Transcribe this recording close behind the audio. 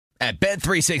At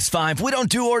Bet365, we don't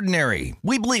do ordinary.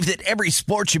 We believe that every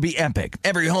sport should be epic.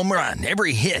 Every home run,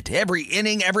 every hit, every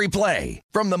inning, every play.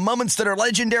 From the moments that are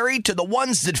legendary to the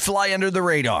ones that fly under the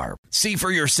radar. See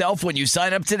for yourself when you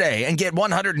sign up today and get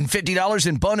 $150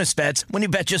 in bonus bets when you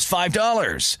bet just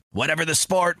 $5. Whatever the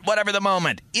sport, whatever the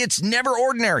moment, it's never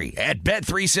ordinary at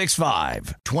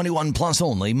Bet365. 21 plus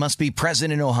only. Must be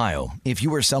present in Ohio. If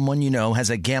you or someone you know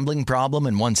has a gambling problem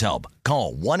and wants help,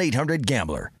 call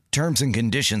 1-800-GAMBLER. Terms and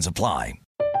conditions apply.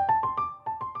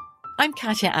 I'm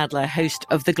Katya Adler, host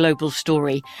of The Global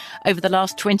Story. Over the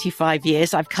last 25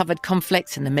 years, I've covered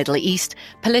conflicts in the Middle East,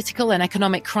 political and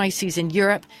economic crises in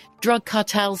Europe, drug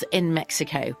cartels in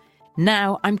Mexico.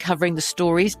 Now I'm covering the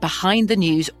stories behind the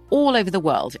news all over the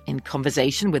world in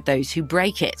conversation with those who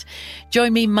break it.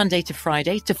 Join me Monday to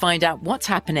Friday to find out what's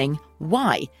happening,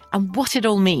 why, and what it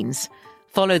all means.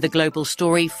 Follow The Global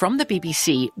Story from the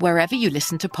BBC wherever you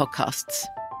listen to podcasts.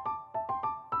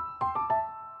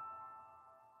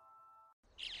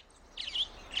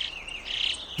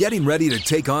 Getting ready to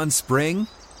take on spring?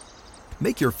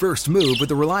 Make your first move with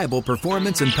the reliable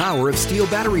performance and power of Steel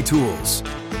battery tools.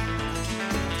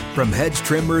 From hedge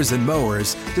trimmers and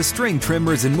mowers to string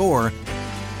trimmers and more,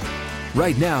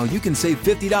 right now you can save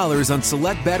 $50 on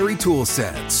select battery tool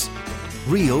sets.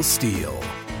 Real Steel.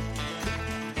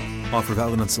 Offer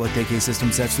valid on select AK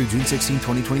system sets through June 16,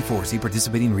 2024. See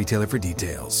participating retailer for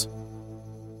details.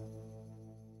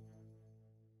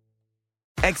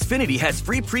 Xfinity has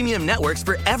free premium networks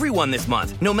for everyone this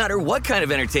month, no matter what kind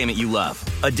of entertainment you love.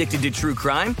 Addicted to true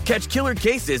crime? Catch killer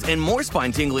cases and more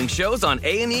spine-tingling shows on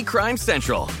A&E Crime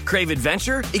Central. Crave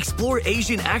adventure? Explore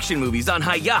Asian action movies on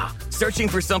Hi-YAH. Searching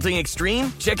for something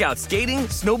extreme? Check out skating,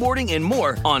 snowboarding, and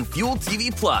more on Fuel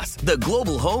TV Plus, the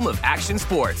global home of action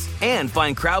sports. And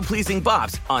find crowd-pleasing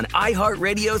bops on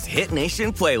iHeartRadio's Hit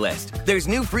Nation playlist. There's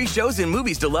new free shows and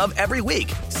movies to love every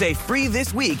week. Say free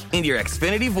this week in your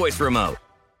Xfinity voice remote.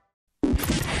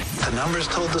 The numbers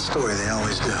told the story, they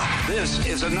always do. This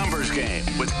is a numbers game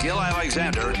with Gil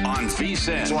Alexander on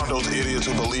VSiN. It's one of those idiots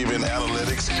who believe in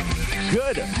analytics.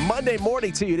 Good Monday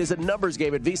morning to you. It is a numbers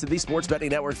game at VSiN, the sports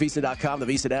betting network, VSiN.com, the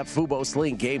VSiN app, Fubo,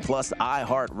 Sling, Game Plus,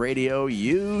 iHeartRadio,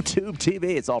 YouTube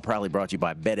TV. It's all proudly brought to you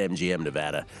by BetMGM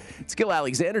Nevada. It's Gil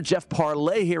Alexander, Jeff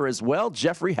Parlay here as well.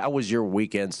 Jeffrey, how was your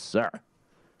weekend, sir?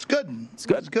 It's good. It's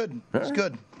good? It's good. All It's right.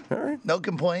 good. All right. No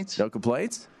complaints. No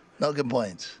complaints? No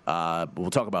complaints.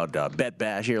 We'll talk about Bet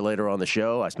Bash here later on the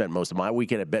show. I spent most of my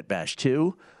weekend at Bet Bash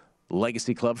 2.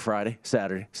 Legacy Club Friday,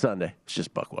 Saturday, Sunday. It's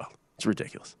just buck wild. It's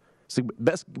ridiculous. It's the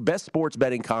best sports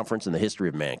betting conference in the history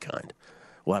of mankind.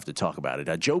 We'll have to talk about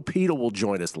it. Joe Peta will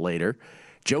join us later.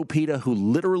 Joe Peta, who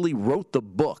literally wrote the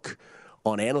book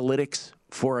on analytics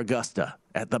for Augusta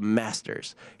at the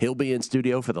Masters. He'll be in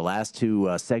studio for the last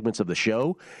two segments of the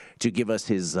show to give us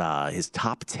his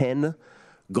top 10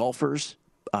 golfers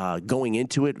going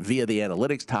into it via the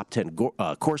analytics, top 10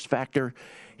 course factor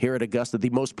here at Augusta, the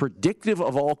most predictive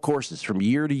of all courses from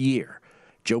year to year.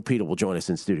 Joe Peta will join us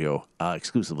in studio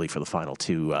exclusively for the final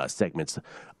two segments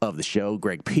of the show.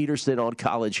 Greg Peterson on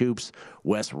college hoops,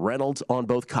 Wes Reynolds on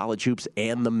both college hoops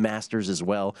and the Masters as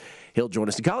well. He'll join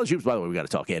us in college hoops. By the way, we've got to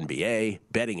talk NBA,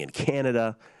 betting in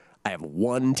Canada. I have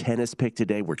one tennis pick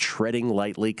today. We're treading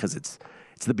lightly because it's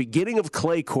the beginning of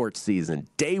clay court season,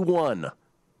 day one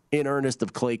in earnest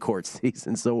of clay court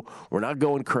season, so we're not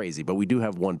going crazy, but we do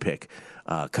have one pick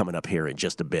coming up here in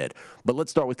just a bit. But let's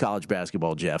start with college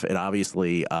basketball, Jeff, and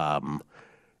obviously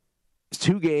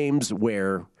two games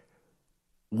where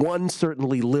one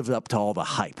certainly lived up to all the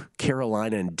hype,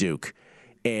 Carolina and Duke,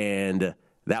 and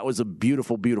that was a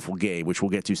beautiful, beautiful game, which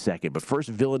we'll get to second. But first,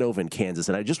 Villanova and Kansas,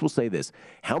 and I just will say this.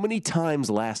 How many times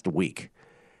last week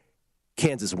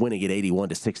Kansas winning at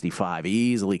 81-65,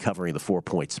 easily covering the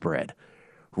 4-point spread?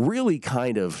 Really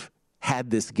kind of had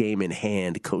this game in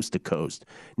hand coast to coast.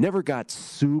 Never got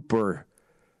super,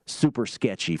 super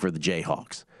sketchy for the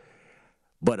Jayhawks.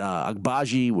 But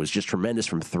Agbaji was just tremendous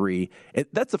from three.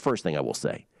 That's the first thing I will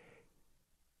say.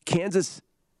 Kansas,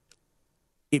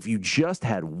 if you just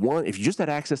had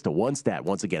access to one stat,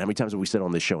 once again, how many times have we said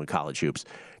on this show in college hoops,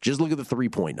 just look at the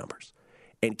 3-point numbers.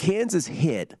 And Kansas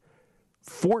hit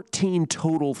 14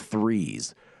 total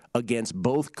threes against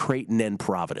both Creighton and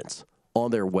Providence on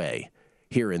their way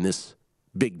here in this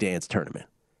big dance tournament.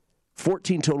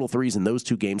 14 total threes in those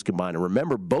two games combined. And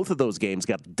remember, both of those games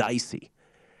got dicey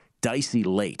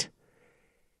late.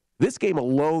 This game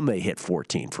alone, they hit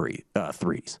 14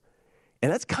 threes. And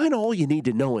that's kind of all you need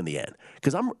to know in the end.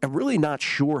 Because I'm really not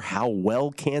sure how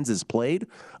well Kansas played,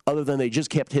 other than they just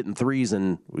kept hitting threes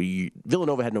and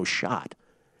Villanova had no shot.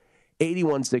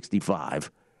 81-65.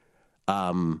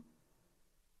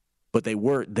 but they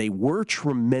were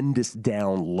tremendous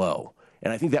down low.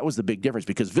 And I think that was the big difference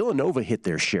because Villanova hit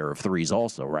their share of threes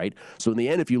also, right? So in the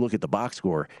end, if you look at the box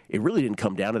score, it really didn't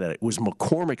come down to that. It was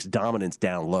McCormick's dominance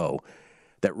down low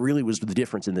that really was the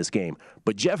difference in this game.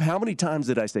 But, Jeff, how many times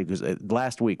did I say, because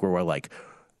last week where we're like,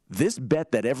 this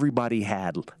bet that everybody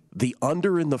had, the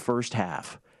under in the first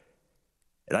half,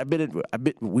 and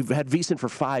we've had VSiN for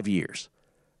 5 years.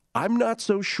 I'm not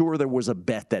so sure there was a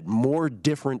bet that more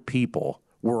different people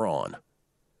were on,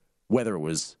 whether it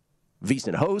was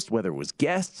VSiN host, whether it was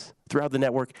guests throughout the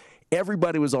network.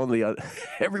 Everybody was on the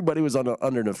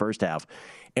under in the first half.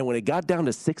 And when it got down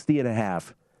to 60 and a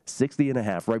half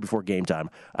right before game time,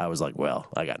 I was like, well,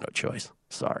 I got no choice.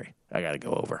 Sorry. I got to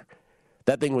go over.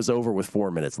 That thing was over with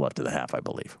 4 minutes left in the half, I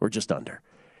believe, or just under.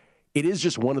 It is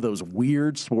just one of those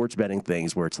weird sports betting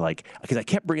things where it's like, because I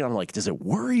kept bringing on, like, does it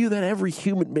worry you that every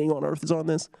human being on earth is on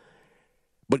this?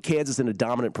 But Kansas in a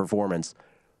dominant performance,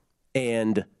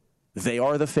 and they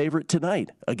are the favorite tonight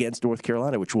against North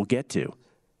Carolina, which we'll get to.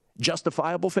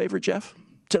 Justifiable favorite, Jeff,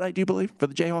 tonight, do you believe, for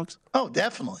the Jayhawks? Oh,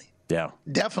 definitely. Yeah.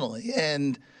 Definitely.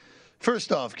 And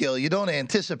first off, Gil, you don't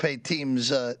anticipate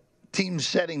teams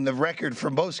setting the record for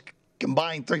most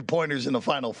combined three-pointers in the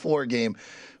Final Four game,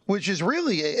 which is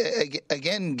really,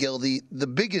 again, Gil, the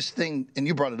biggest thing, and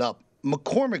you brought it up,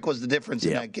 McCormick was the difference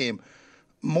in that game,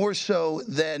 more so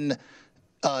than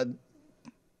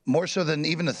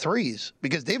even the threes,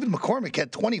 because David McCormick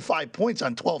had 25 points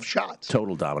on 12 shots.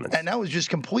 Total dominance. And that was just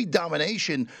complete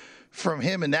domination from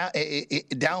him, and that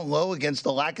down low against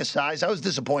the lack of size. I was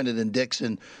disappointed in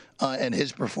Dixon and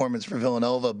his performance for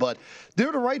Villanova, but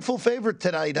they're the rightful favorite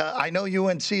tonight. I know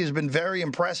UNC has been very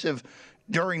impressive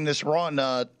during this run.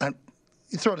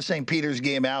 You throw the St. Peter's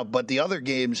game out, but the other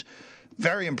games,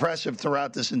 very impressive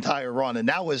throughout this entire run. And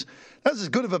that was as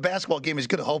good of a basketball game as you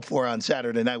could have hoped for on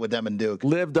Saturday night with them and Duke.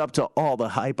 Lived up to all the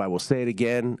hype. I will say it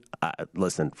again.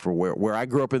 Listen, for where I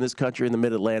grew up in this country in the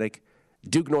Mid-Atlantic,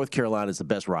 Duke, North Carolina is the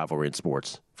best rivalry in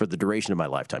sports for the duration of my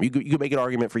lifetime. You could make an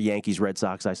argument for Yankees, Red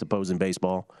Sox, I suppose, in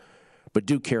baseball. But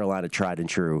Duke, Carolina, tried and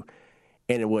true.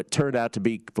 And what turned out to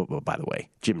be, by the way,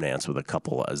 Jim Nance with a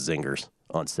couple of zingers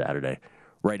on Saturday.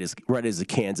 Right as the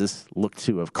Kansas looked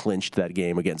to have clinched that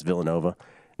game against Villanova,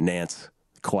 Nance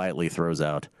quietly throws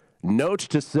out, "Note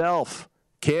to self,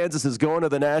 Kansas is going to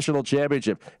the national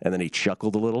championship." And then he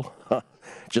chuckled a little,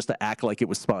 just to act like it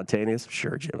was spontaneous.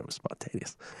 Sure, Jim, it was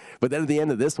spontaneous. But then at the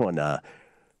end of this one,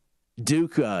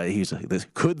 Duke, he's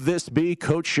like, "Could this be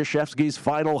Coach Krzyzewski's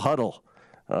final huddle?"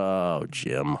 Oh,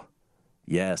 Jim.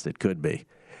 Yes, it could be.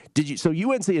 So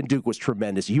UNC and Duke was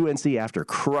tremendous. UNC, after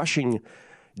crushing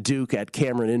Duke at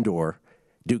Cameron Indoor,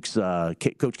 Duke's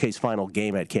Coach K's final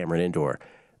game at Cameron Indoor,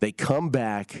 they come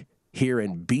back here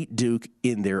and beat Duke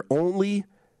in their only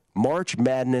March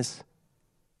Madness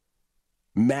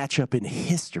matchup in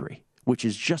history, which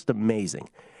is just amazing.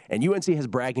 And UNC has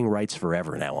bragging rights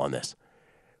forever now on this.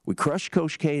 We crushed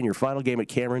Coach K in your final game at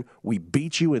Cameron. We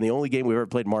beat you in the only game we ever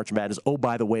played in March Madness. Oh,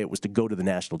 by the way, it was to go to the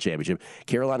national championship.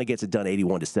 Carolina gets it done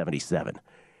 81-77.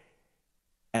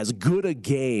 As good a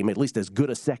game, at least as good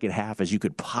a second half as you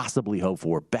could possibly hope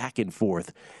for, back and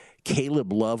forth.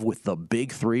 Caleb Love with the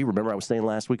big three. Remember I was saying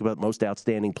last week about most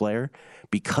outstanding player?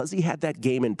 Because he had that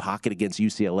game in pocket against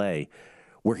UCLA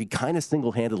where he kind of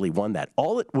single-handedly won that.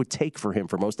 All it would take for him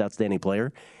for most outstanding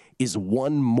player is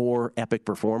one more epic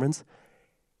performance.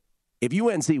 If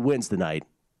UNC wins tonight,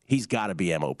 he's got to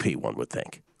be MOP, one would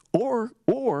think. Or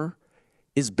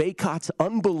is Baycott's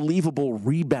unbelievable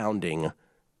rebounding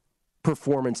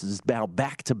performances now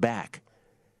back-to-back,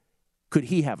 could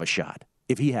he have a shot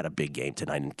if he had a big game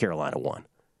tonight and Carolina won?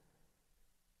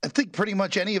 I think pretty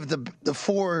much any of the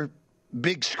four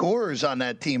big scorers on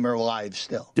that team are alive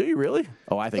still. Do you really?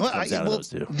 Oh, I think it comes out of those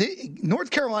two. North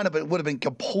Carolina would have been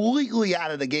completely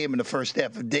out of the game in the first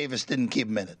half if Davis didn't keep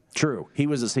him in it. True. He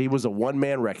was a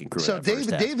one-man wrecking crew. So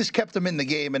Davis kept him in the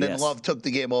game, and then Love took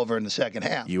the game over in the second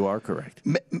half. You are correct.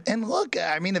 And look,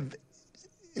 I mean,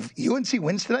 if UNC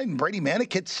wins tonight and Brady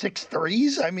Manek hits 6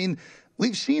 threes, I mean,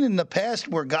 we've seen in the past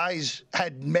where guys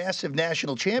had massive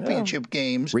national championship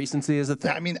games. Recency is a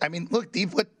thing. I mean, look,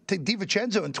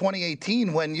 DiVincenzo in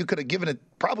 2018, when you could have given it,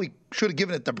 probably should have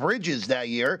given it to Bridges that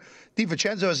year.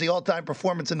 DiVincenzo has the all-time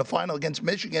performance in the final against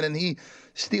Michigan, and he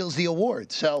steals the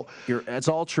award. So that's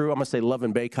all true. I'm going to say Love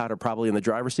and Baycott are probably in the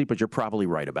driver's seat, but you're probably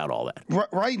right about all that.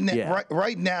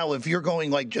 Right now, if you're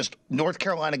going like just North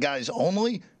Carolina guys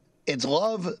only, it's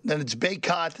Love, then it's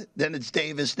Baycott, then it's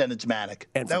Davis, then it's Manek.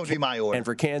 And that would be my order. And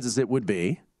for Kansas, it would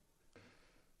be?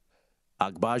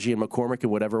 Agbaji and McCormick in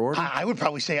whatever order? I would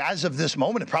probably say as of this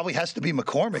moment, it probably has to be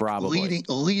McCormick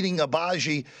leading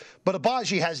Agbaji. But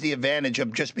Agbaji has the advantage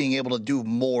of just being able to do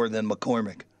more than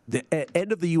McCormick. The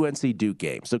end of the UNC Duke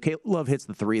game. So Caleb Love hits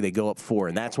the 3, they go up 4,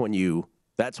 and that's when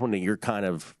you're kind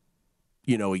of,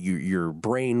 your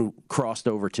brain crossed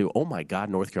over to, oh my God,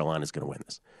 North Carolina's going to win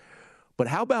this. But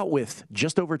how about with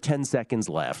just over 10 seconds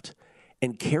left,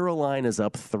 and Carolina's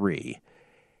up 3,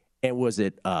 and was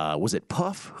it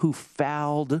Puff who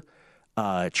fouled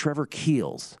Trevor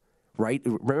Keels, right?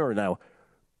 Remember now,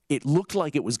 it looked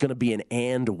like it was going to be an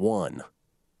and one,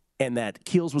 and that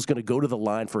Keels was going to go to the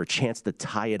line for a chance to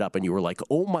tie it up, and you were like,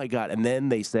 oh my God. And then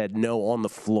they said no on the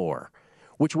floor,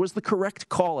 which was the correct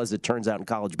call as it turns out in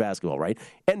college basketball, right?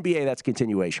 NBA, that's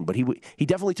continuation. But he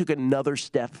definitely took another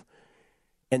step,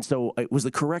 and so it was the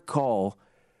correct call.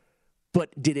 But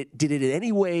did it in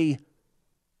any way,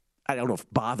 I don't know if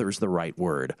bothers the right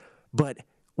word, but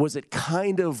was it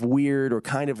kind of weird, or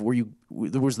kind of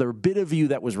was there a bit of you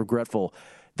that was regretful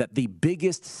that the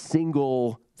biggest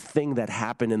single thing that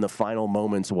happened in the final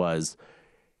moments was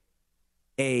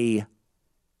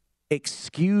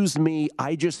excuse me,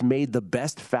 I just made the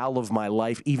best foul of my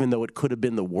life, even though it could have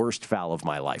been the worst foul of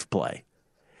my life play?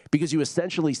 Because you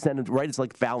essentially send it, right? It's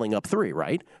like fouling up 3,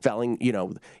 right? Fouling,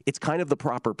 it's kind of the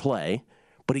proper play,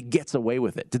 but he gets away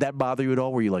with it. Did that bother you at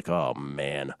all? Were you like, oh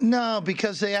man? No,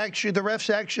 because the refs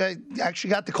actually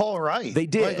got the call right. They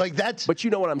did. Like that's. But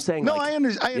you know what I'm saying? No, I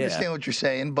understand what you're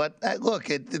saying. But look,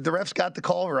 the refs got the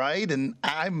call right, and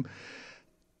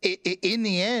in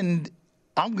the end,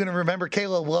 I'm going to remember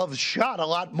Caleb Love's shot a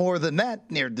lot more than that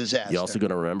near disaster. You also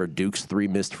going to remember Duke's 3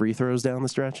 missed free throws down the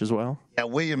stretch as well? Yeah,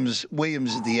 Williams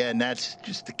at the end, that's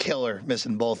just the killer,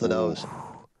 missing both of those.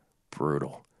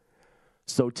 Brutal.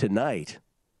 So tonight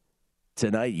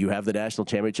you have the national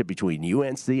championship between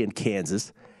UNC and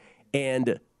Kansas,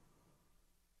 and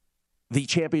the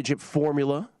championship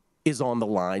formula is on the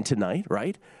line tonight,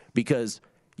 right? Because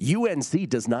UNC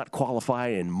does not qualify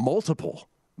in multiple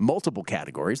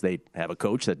categories. They have a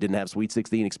coach that didn't have Sweet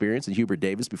 16 experience in Hubert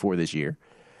Davis before this year.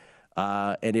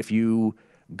 And if you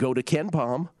go to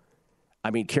KenPom, I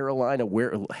mean, Carolina,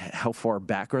 how far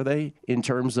back are they in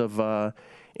terms of their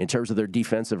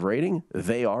defensive rating?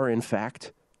 They are, in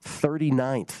fact,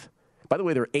 39th. By the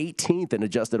way, they're 18th in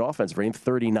adjusted offensive rating,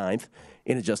 39th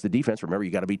in adjusted defense. Remember, you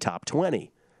got to be top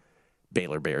 20.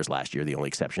 Baylor Bears last year, the only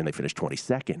exception, they finished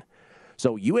 22nd.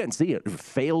 So UNC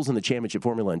fails in the championship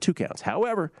formula in 2 counts.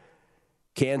 However,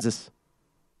 Kansas,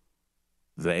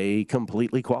 they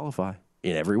completely qualify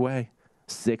in every way.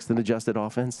 6th in adjusted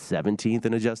offense, 17th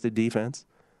in adjusted defense,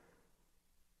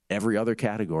 every other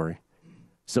category.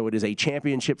 So it is a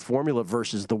championship formula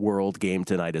versus the world game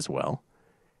tonight as well,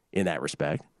 in that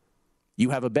respect.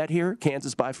 You have a bet here,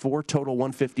 Kansas by 4, total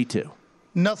 152.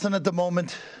 Nothing at the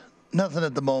moment.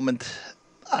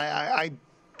 I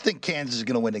think Kansas is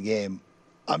going to win the game.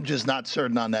 I'm just not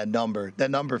certain on that number.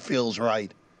 That number feels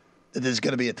right, that there's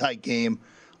going to be a tight game.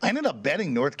 I ended up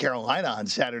betting North Carolina on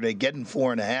Saturday, getting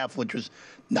 4.5, which was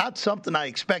not something I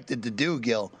expected to do,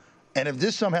 Gil. And if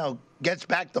this somehow gets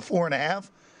back to 4.5, it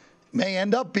may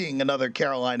end up being another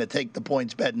Carolina take the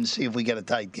points bet and see if we get a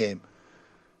tight game.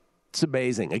 It's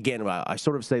amazing. Again, I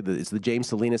sort of say that it's the James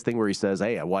Salinas thing where he says,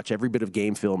 hey, I watch every bit of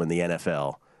game film in the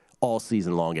NFL all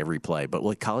season long, every play. But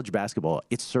like college basketball,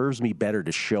 it serves me better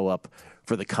to show up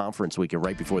for the conference weekend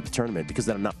right before the tournament because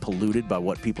then I'm not polluted by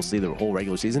what people see the whole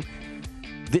regular season.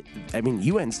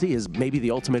 UNC is maybe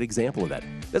the ultimate example of that.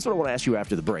 That's what I want to ask you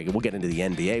after the break. And we'll get into the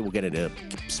NBA. We'll get into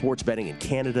sports betting in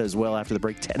Canada as well after the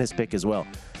break, tennis pick as well.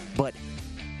 But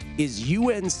is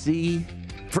UNC,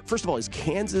 first of all, is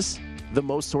Kansas the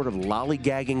most sort of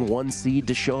lollygagging 1 seed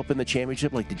to show up in the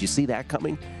championship? Like, did you see that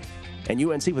coming? And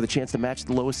UNC with a chance to match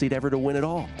the lowest seed ever to win it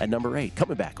all at number 8.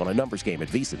 Coming back on a numbers game at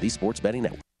VSiN, the Sports Betting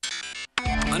Network.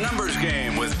 A numbers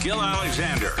game with Gil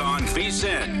Alexander on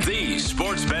VSiN, the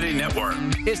Sports Betting Network.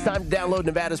 It's time to download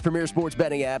Nevada's premier sports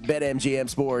betting app, BetMGM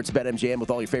Sports. BetMGM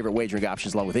with all your favorite wagering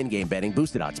options along with in-game betting,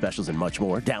 boosted odds specials, and much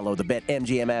more. Download the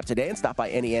BetMGM app today and stop by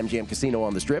any MGM casino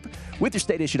on the Strip. With your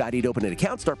state-issued ID to open an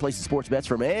account, start placing sports bets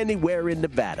from anywhere in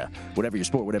Nevada. Whatever your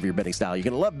sport, whatever your betting style, you're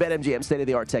going to love BetMGM's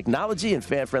state-of-the-art technology and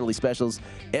fan-friendly specials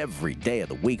every day of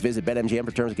the week. Visit BetMGM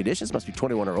for terms and conditions. Must be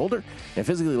 21 or older and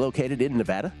physically located in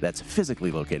Nevada. That's physically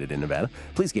located in Nevada.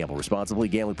 Please gamble responsibly.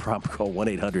 Gambling problem, call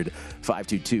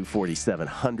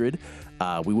 1-800-522-4700.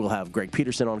 We will have Greg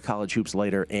Peterson on College Hoops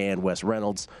later and Wes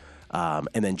Reynolds. And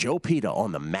then Joe Pita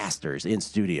on the Masters in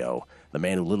studio, the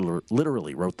man who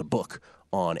literally wrote the book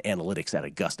on analytics at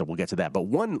Augusta. We'll get to that. But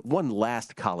one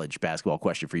last college basketball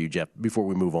question for you, Jeff, before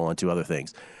we move on to other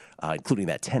things, including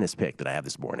that tennis pick that I have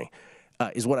this morning.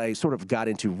 is what I sort of got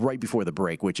into right before the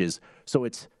break, which is, so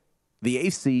it's the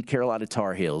 8th seed Carolina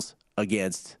Tar Heels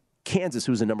against Kansas,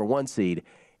 who's the number 1 seed,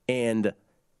 and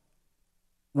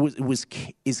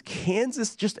is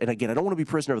Kansas just, and again, I don't want to be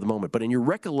prisoner of the moment, but in your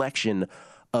recollection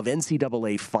of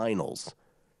NCAA finals,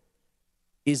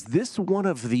 is this one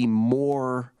of the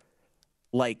more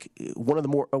one of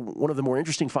the more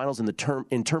interesting finals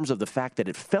in terms of the fact that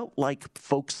it felt like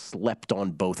folks slept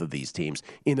on both of these teams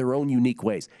in their own unique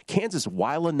ways? Kansas,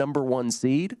 while a number 1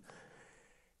 seed,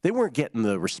 they weren't getting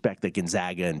the respect that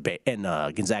Gonzaga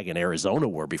and Arizona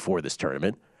were before this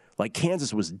tournament. Like,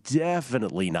 Kansas was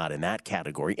definitely not in that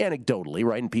category, anecdotally,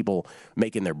 right? And people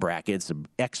making their brackets,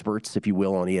 experts, if you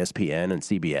will, on ESPN and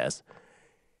CBS.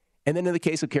 And then in the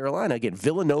case of Carolina, again,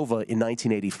 Villanova in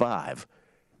 1985,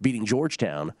 beating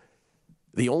Georgetown,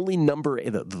 the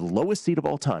lowest seed of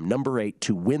all time, number 8,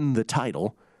 to win the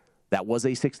title. That was a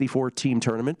 64-team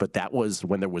tournament, but that was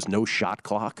when there was no shot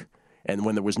clock and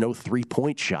when there was no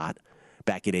 3-point shot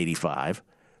back in 85.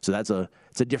 So it's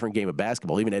a different game of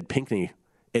basketball. Even Ed Pinckney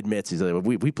admits, he said, if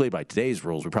we played by today's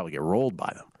rules, we'd probably get rolled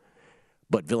by them.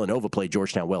 But Villanova played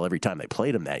Georgetown well every time they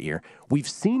played them that year. We've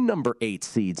seen number 8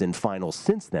 seeds in finals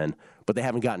since then, but they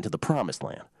haven't gotten to the promised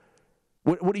land.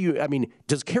 What do you? I mean,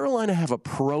 does Carolina have a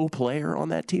pro player on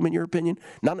that team in your opinion?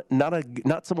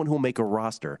 Not someone who'll make a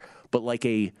roster, but like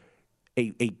a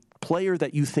player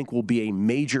that you think will be a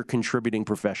major contributing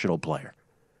professional player.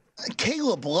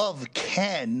 Caleb Love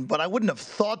can, but I wouldn't have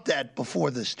thought that before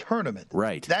this tournament.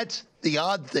 Right. That's the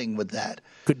odd thing with that.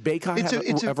 Could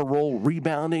Baycott have a role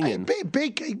rebounding?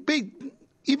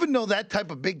 Even though that type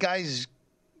of big guy's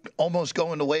almost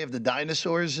going the way of the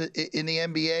dinosaurs in the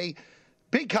NBA,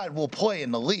 Baycott will play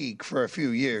in the league for a few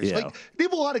years. Yeah. Like, they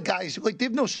have a lot of guys, like, they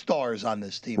have no stars on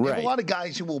this team. They have a lot of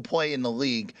guys who will play in the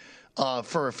league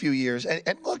for a few years.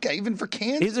 And look, even for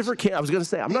Kansas. Is it for Kansas? I was going to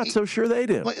say, I'm not so sure they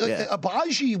do.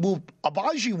 Abaji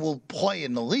will play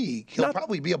in the league. He'll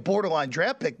probably be a borderline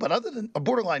draft pick, but other than a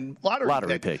borderline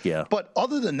lottery pick, yeah. But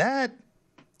other than that,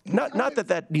 not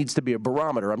that needs to be a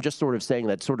barometer. I'm just sort of saying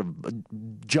that sort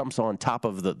of jumps on top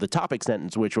of the topic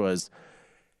sentence, which was,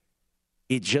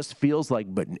 it just feels like,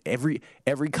 but every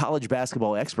college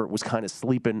basketball expert was kind of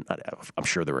sleeping. I'm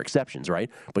sure there were exceptions, right?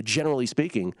 But generally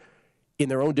speaking, in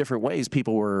their own different ways,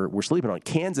 people were sleeping on.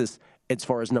 Kansas, as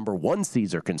far as number 1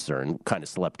 seeds are concerned, kind of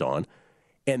slept on.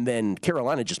 And then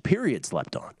Carolina just period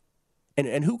slept on.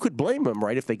 And who could blame them,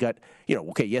 right, if they got,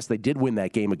 okay, yes, they did win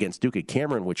that game against Duke at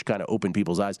Cameron, which kind of opened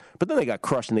people's eyes. But then they got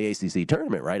crushed in the ACC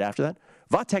tournament right after that.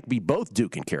 Vatek beat both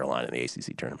Duke and Carolina in the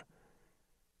ACC tournament.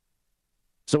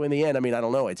 So in the end, I mean, I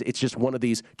don't know. It's just one of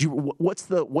these. What's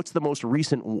the most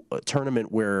recent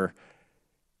tournament where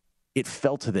it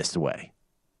felt this way?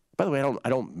 By the way, I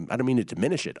don't mean to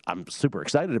diminish it. I'm super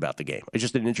excited about the game. It's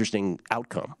just an interesting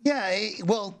outcome. Yeah,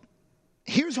 well,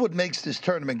 here's what makes this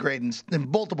tournament great, and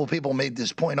multiple people made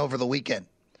this point over the weekend.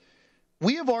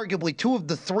 We have arguably 2 of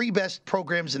the 3 best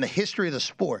programs in the history of the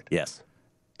sport. Yes.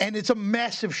 And it's a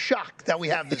massive shock that we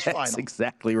have this final. That's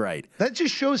exactly right. That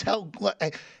just shows how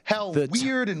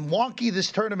weird and wonky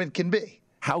this tournament can be.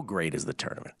 How great is the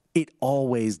tournament? It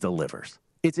always delivers.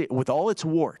 With all its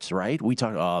warts, right? We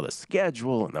talk, the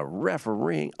schedule and the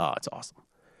refereeing. Oh, it's awesome.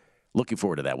 Looking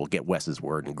forward to that. We'll get Wes's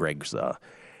word and Greg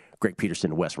Peterson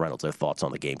and Wes Reynolds, their thoughts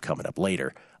on the game coming up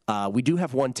later. We do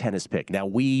have one tennis pick. Now,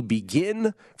 we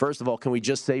begin, first of all, can we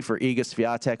just say for Iga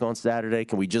Swiatek on Saturday,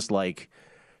 can we just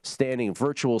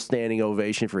virtual standing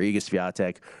ovation for Iga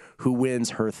Swiatek, who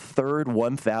wins her 3rd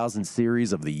 1,000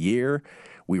 series of the year.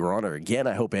 We were on her again.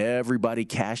 I hope everybody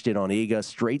cashed in on Iga.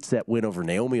 Straight set win over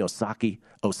Naomi Osaka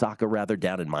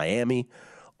down in Miami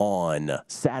on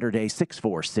Saturday, 6-4,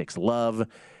 6-love,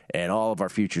 and all of our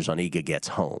futures on Iga gets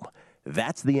home.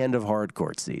 That's the end of hard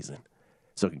court season.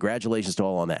 So congratulations to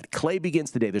all on that. Clay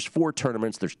begins today. There's 4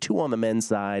 tournaments. There's 2 on the men's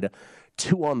side,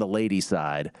 2 on the ladies'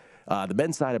 side. The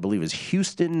men's side, I believe, is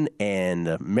Houston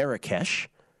and Marrakesh.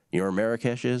 You know where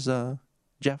Marrakesh is,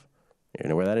 Jeff? You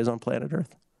know where that is on planet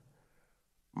Earth?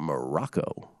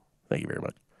 Morocco. Thank you very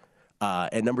much.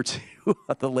 And number 2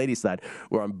 on the ladies' side,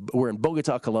 we're in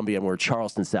Bogota, Colombia, and we're in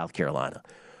Charleston, South Carolina.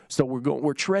 So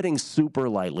we're treading super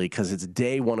lightly because it's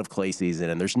day 1 of clay season,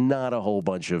 and there's not a whole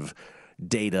bunch of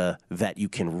data that you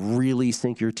can really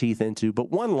sink your teeth into.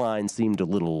 But one line seemed a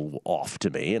little off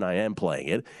to me, and I am playing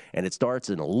it. And it starts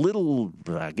in a little,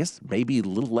 I guess maybe a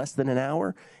little less than an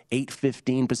hour,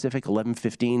 8:15 Pacific,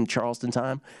 11:15 Charleston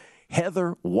time.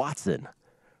 Heather Watson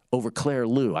over Claire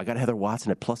Liu. I got Heather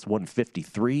Watson at plus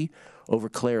 153 over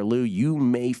Claire Liu. You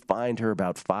may find her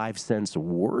about 5 cents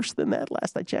worse than that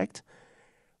last I checked.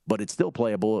 But it's still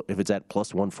playable if it's at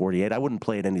plus 148. I wouldn't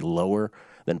play it any lower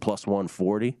than plus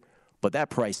 140. but that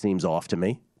price seems off to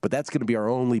me. But that's going to be our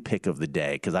only pick of the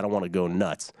day because I don't want to go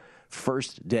nuts.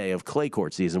 First day of clay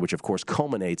court season, which of course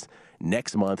culminates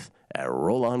next month at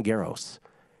Roland Garros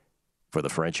for the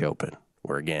French Open,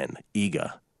 where again,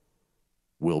 Iga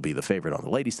will be the favorite on the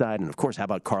ladies' side. And of course, how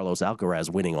about Carlos Alcaraz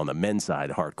winning on the men's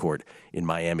side hard court in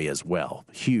Miami as well?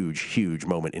 Huge, huge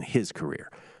moment in his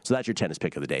career. So that's your tennis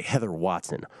pick of the day. Heather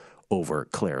Watson over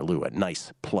Claire Liu at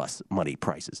nice plus money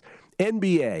prices.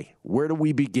 NBA, where do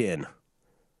we begin?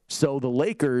 So the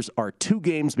Lakers are 2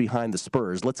 games behind the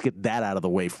Spurs. Let's get that out of the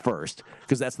way first,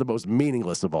 because that's the most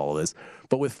meaningless of all of this.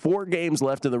 But with 4 games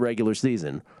left in the regular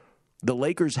season, the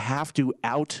Lakers have to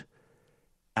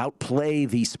outplay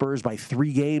the Spurs by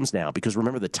 3 games now, because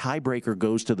remember, the tiebreaker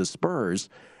goes to the Spurs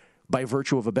by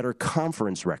virtue of a better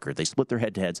conference record. They split their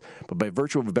head-to-heads, but by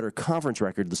virtue of a better conference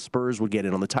record, the Spurs would get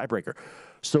in on the tiebreaker.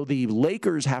 So the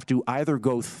Lakers have to either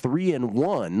go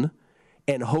 3-1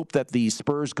 and hope that the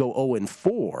Spurs go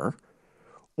 0-4,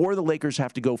 or the Lakers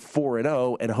have to go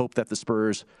 4-0 and hope that the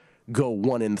Spurs go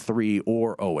 1-3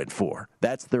 or 0-4.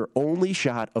 That's their only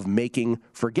shot of making,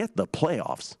 forget the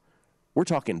playoffs. We're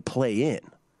talking play-in.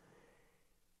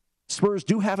 Spurs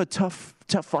do have a tough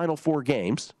final 4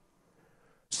 games,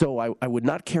 so I would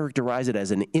not characterize it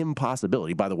as an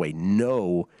impossibility. By the way,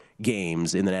 no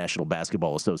games in the National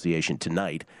Basketball Association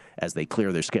tonight as they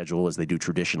clear their schedule, as they do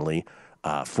traditionally,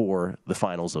 for the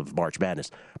finals of March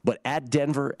Madness. But at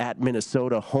Denver, at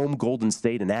Minnesota, home Golden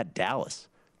State, and at Dallas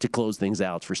to close things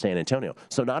out for San Antonio.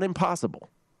 So not impossible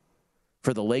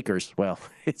for the Lakers. Well,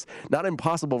 it's not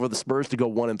impossible for the Spurs to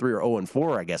go 1-3 or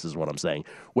 0-4, I guess is what I'm saying.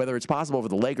 Whether it's possible for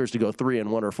the Lakers to go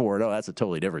 3-1 or 4-0, that's a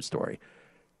totally different story,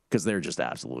 because they're just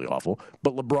absolutely awful.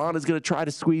 But LeBron is going to try to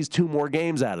squeeze 2 more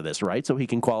games out of this, right, so he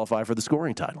can qualify for the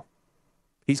scoring title.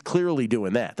 He's clearly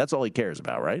doing that. That's all he cares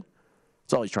about, right?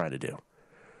 That's all he's trying to do.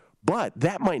 But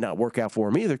that might not work out for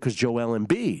him either, because Joel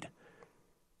Embiid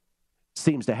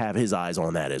seems to have his eyes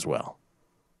on that as well.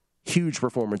 Huge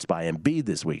performance by Embiid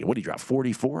this weekend. What did he drop?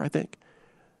 44, I think.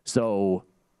 So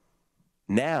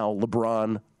now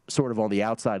LeBron sort of on the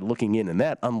outside looking in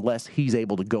that, unless he's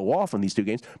able to go off on these 2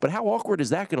 games. But how awkward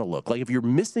is that going to look? Like if you're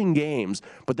missing games,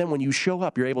 but then when you show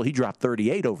up, he dropped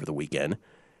 38 over the weekend.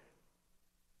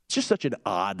 It's just such an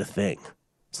odd thing.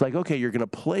 It's like, okay, you're going to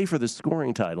play for the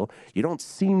scoring title. You don't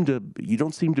seem to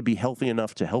be healthy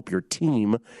enough to help your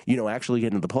team, actually get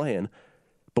into the play-in.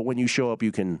 But when you show up,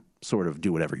 you can sort of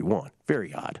do whatever you want.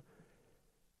 Very odd.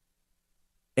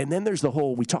 And then there's the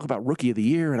whole, we talk about Rookie of the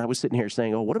Year, and I was sitting here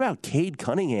saying, what about Cade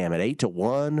Cunningham at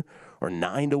 8-1 or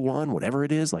 9-1, whatever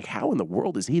it is? Like, how in the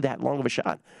world is he that long of a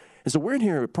shot? And so we're in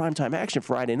here at primetime action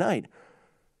Friday night.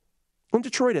 When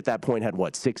Detroit at that point had,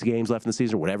 6 games left in the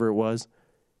season or whatever it was.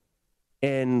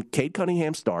 And Cade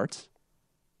Cunningham starts,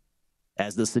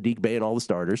 as does Sadiq Bey and all the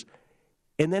starters.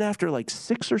 And then after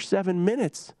 6 or 7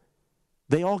 minutes,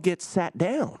 they all get sat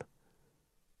down.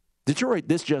 Detroit,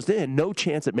 this just in, no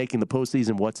chance at making the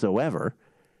postseason whatsoever.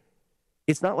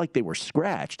 It's not like they were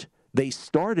scratched. They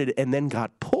started and then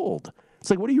got pulled. It's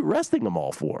like, what are you resting them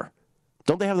all for?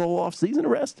 Don't they have the whole offseason to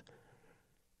rest?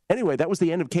 Anyway, that was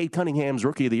the end of Cade Cunningham's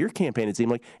Rookie of the Year campaign, it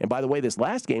seemed like. And by the way, this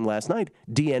last game last night,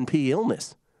 DNP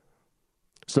illness.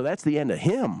 So that's the end of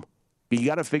him. You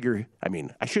got to figure,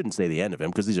 I shouldn't say the end of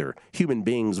him because these are human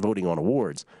beings voting on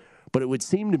awards. But it would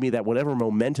seem to me that whatever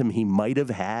momentum he might have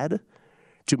had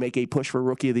to make a push for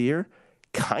Rookie of the Year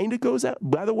kind of goes out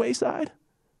by the wayside.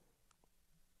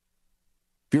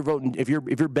 If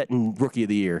you're betting Rookie of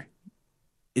the Year,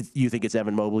 you think it's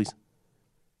Evan Mobley's?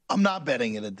 I'm not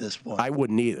betting it at this point. I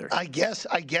wouldn't either. I guess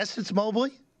it's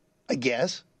Mobley. I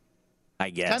guess.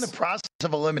 Kind of process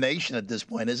of elimination at this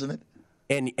point, isn't it?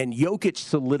 And Jokic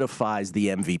solidifies the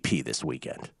MVP this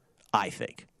weekend, I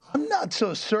think. I'm not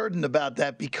so certain about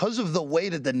that because of the way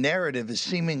that the narrative is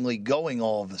seemingly going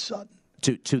all of a sudden.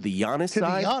 To the Giannis side? To the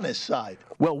Giannis side.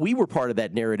 Well, we were part of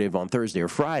that narrative on Thursday or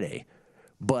Friday.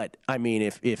 But,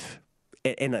 the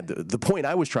point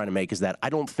I was trying to make is that I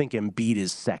don't think Embiid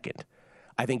is second.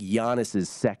 I think Giannis is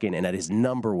second, and that his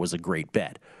number was a great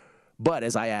bet. But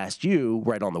as I asked you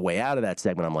right on the way out of that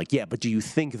segment, I'm like, yeah, but do you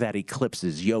think that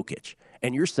eclipses Jokic?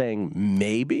 And you're saying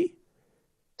maybe?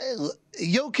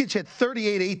 Jokic had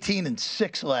 38, 18, and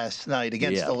 6 last night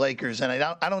against the Lakers, and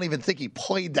I don't even think he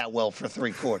played that well for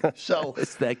 3 quarters. So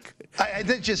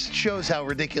that just shows how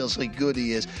ridiculously good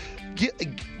he is.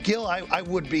 Gil, I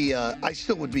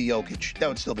still would be Jokic. That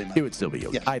would still be mine. It would still be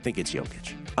Jokic. Yeah. I think it's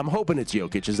Jokic. I'm hoping it's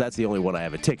Jokic, as that's the only one I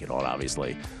have a ticket on,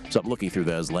 obviously. So I'm looking through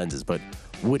those lenses. But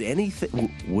would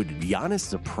Giannis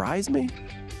surprise me?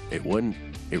 It wouldn't.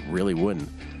 It really wouldn't.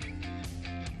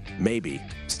 Maybe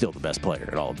still the best player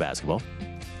in all of basketball.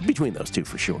 between those two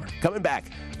for sure. Coming back,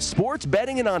 sports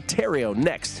betting in Ontario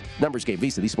next. Numbers Game,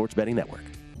 Visa, the Sports Betting Network.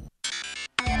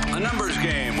 A Numbers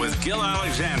Game with Gil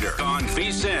Alexander on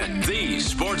VSiN, the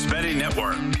Sports Betting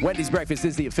Network. Wendy's Breakfast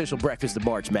is the official breakfast of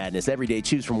March Madness. Every day,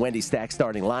 choose from Wendy's stack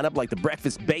starting lineup like the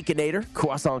Breakfast Baconator,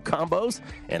 croissant combos,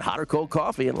 and hot or cold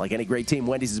coffee. And like any great team,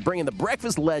 Wendy's is bringing the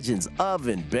breakfast legends,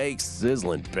 oven-baked,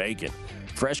 sizzling bacon,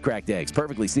 fresh cracked eggs,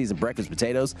 perfectly seasoned breakfast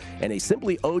potatoes, and a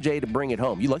Simply OJ to bring it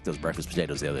home. You liked those breakfast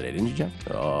potatoes the other day, didn't you, Jeff?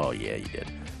 Oh, yeah, you did.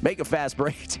 Make a fast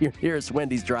break to your nearest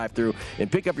Wendy's drive-thru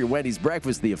and pick up your Wendy's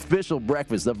breakfast, the official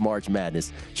breakfast of March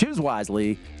Madness. Choose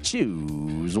wisely.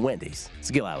 Choose Wendy's.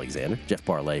 It's Gil Alexander. Jeff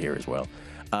Parlay here as well.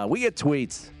 We get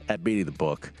tweets at Beating the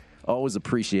Book. Always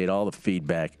appreciate all the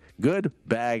feedback. Good,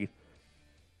 bad,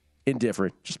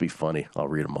 indifferent. Just be funny. I'll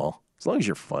read them all. As long as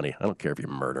you're funny. I don't care if you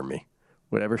murder me.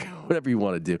 Whatever you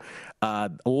want to do. A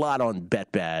lot on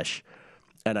Bet Bash.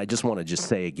 And I just want to just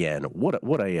say again, what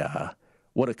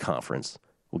a conference.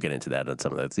 We'll get into that on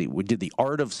some of that. See, we did the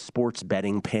Art of Sports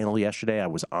Betting panel yesterday. I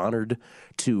was honored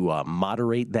to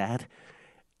moderate that.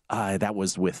 That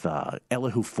was with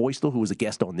Elihu Feustel, who was a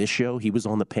guest on this show. He was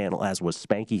on the panel, as was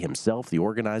Spanky himself, the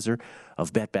organizer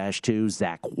of Bet Bash 2,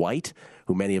 Zach White,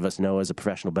 who many of us know as a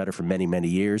professional bettor for many, many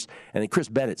years, and then Chris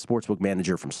Bennett, sportsbook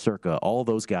manager from Circa. All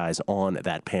those guys on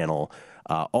that panel.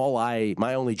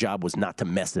 My only job was not to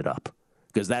mess it up.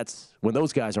 Because that's when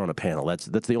those guys are on a panel, that's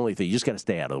the only thing. You just got to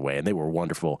stay out of the way, and they were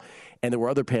wonderful. And there were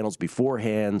other panels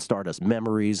beforehand. Stardust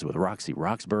Memories with Roxy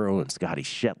Roxborough and Scotty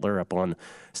Shetler up on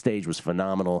stage was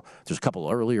phenomenal. There's a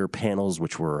couple earlier panels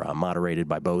which were moderated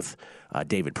by both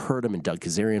David Purdom and Doug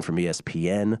Kazarian from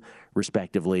ESPN,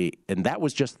 respectively. And that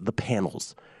was just the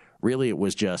panels. Really, it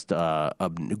was just a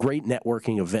great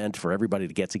networking event for everybody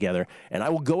to get together. And I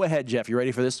will go ahead, Jeff, you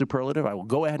ready for this superlative? I will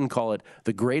go ahead and call it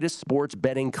the greatest sports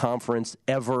betting conference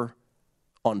ever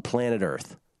on planet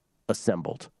Earth,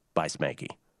 assembled by Spanky.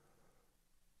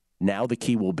 Now the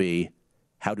key will be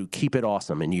how to keep it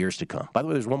awesome in years to come. By the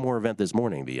way, there's one more event this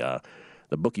morning, the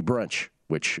Bookie Brunch,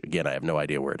 which, again, I have no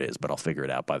idea where it is, but I'll figure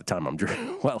it out by the time I'm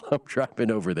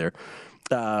driving over there.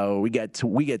 We get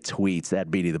tweets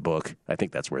at Beating the Book. I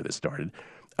think that's where this started.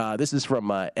 This is from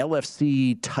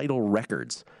LFC Title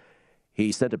Records.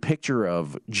 He sent a picture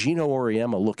of Gino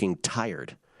Auriemma looking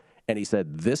tired, and he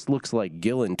said, "This looks like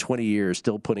Gil in 20 years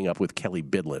still putting up with Kelly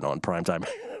Bidlin on primetime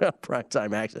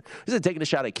action." Is it taking a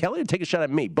shot at Kelly or taking a shot at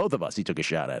me? Both of us he took a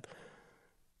shot at.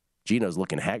 Gino's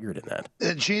looking haggard in that.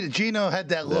 Gino had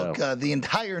that look the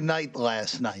entire night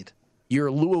last night. Your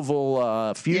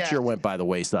Louisville future went by the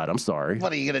wayside. I'm sorry.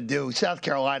 What are you going to do? South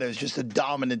Carolina is just a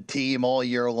dominant team all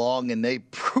year long, and they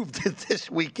proved it this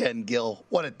weekend, Gil.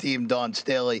 What a team Dawn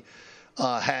Staley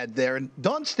had there. And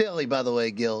Dawn Staley, by the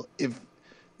way, Gil, if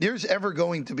there's ever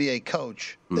going to be a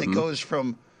coach that goes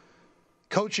from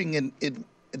coaching at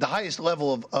the highest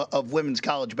level of women's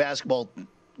college basketball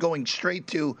going straight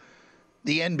to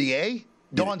the NBA,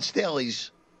 Dawn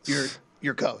Staley's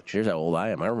your coach. Here's how old I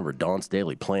am. I remember Dawn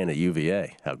Staley playing at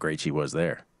UVA, how great she was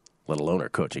there, let alone her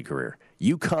coaching career.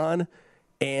 UConn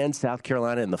and South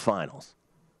Carolina in the finals.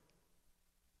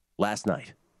 Last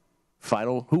night.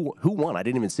 Final. Who won? I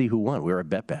didn't even see who won. We were at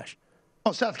Bet Bash.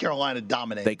 Oh, South Carolina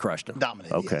dominated. They crushed them.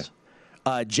 Dominated, okay.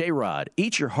 Yes. J-Rod,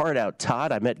 eat your heart out,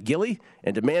 Todd. I met Gilly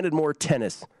and demanded more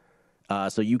tennis,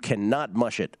 so you cannot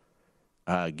mush it.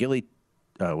 Gilly,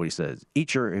 what he says, what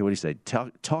do you say?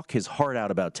 Talk his heart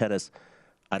out about tennis.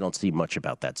 I don't see much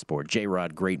about that sport.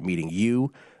 J-Rod, great meeting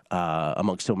you,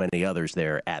 amongst so many others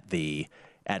there at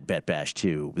Bet Bash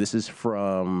 2. This is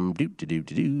from,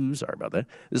 sorry about that.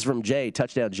 This is from Jay,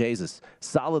 Touchdown Jesus.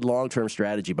 Solid long-term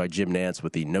strategy by Jim Nantz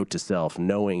with the note to self,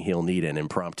 knowing he'll need an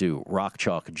impromptu rock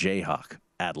chalk Jayhawk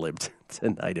ad-libbed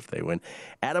tonight if they win.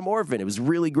 Adam Orphan, it was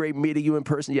really great meeting you in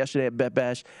person yesterday at Bet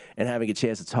Bash and having a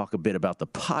chance to talk a bit about the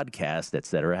podcast, et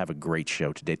cetera. Have a great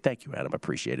show today. Thank you, Adam. I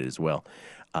appreciate it as well.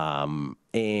 On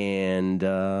and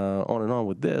on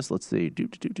with this. Let's see.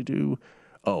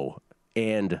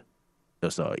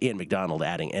 So Ian McDonald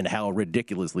adding, and how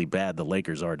ridiculously bad the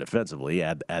Lakers are defensively.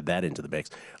 Add that into the mix.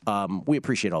 We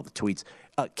appreciate all the tweets.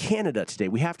 Canada today.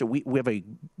 We have a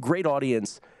great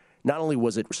audience. Not only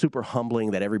was it super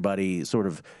humbling that everybody sort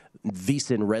of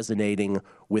VSiN resonating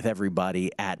with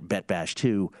everybody at Bet Bash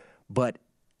 2, but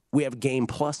we have Game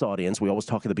Plus audience. We always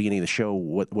talk at the beginning of the show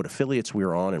what affiliates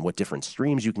we're on and what different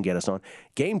streams you can get us on.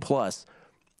 Game Plus,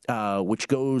 which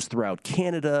goes throughout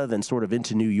Canada, then sort of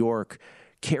into New York,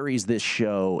 carries this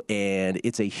show, and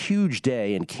it's a huge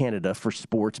day in Canada for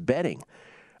sports betting,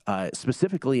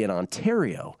 specifically in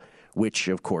Ontario, which,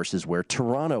 of course, is where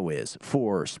Toronto is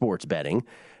for sports betting,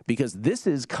 because this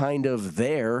is kind of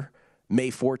their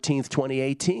May 14th,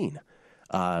 2018.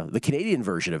 the Canadian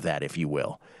version of that, if you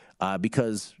will,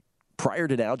 because prior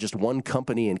to now, just one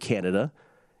company in Canada,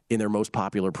 in their most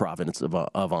popular province of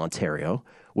Ontario,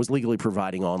 was legally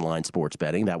providing online sports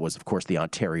betting. That was, of course, the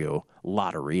Ontario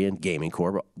Lottery and Gaming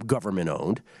Corp,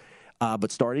 government-owned.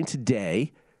 But starting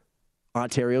today,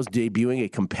 Ontario's debuting a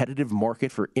competitive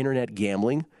market for internet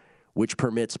gambling, which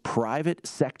permits private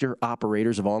sector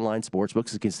operators of online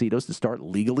sportsbooks and casinos to start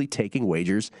legally taking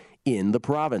wagers in the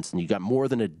province. And you got more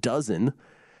than a dozen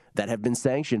that have been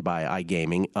sanctioned by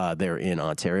iGaming there in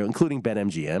Ontario, including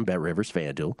BetMGM, BetRivers,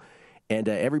 FanDuel. And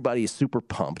everybody is super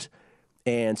pumped.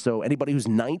 And so anybody who's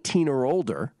 19 or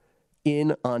older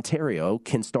in Ontario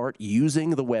can start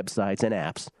using the websites and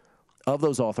apps of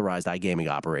those authorized iGaming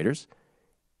operators.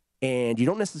 And you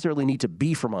don't necessarily need to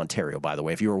be from Ontario, by the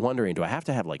way. If you were wondering, do I have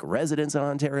to have, like, residence in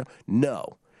Ontario?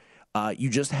 No. You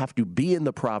just have to be in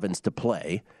the province to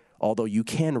play, although you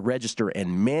can register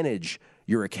and manage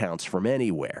your accounts from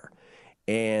anywhere.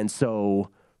 And so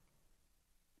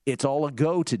it's all a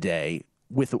go today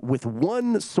with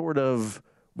one sort of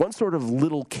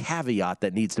little caveat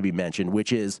that needs to be mentioned,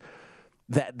 which is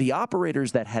that the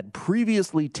operators that had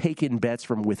previously taken bets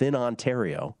from within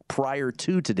Ontario prior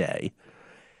to today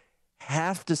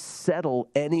have to settle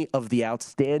any of the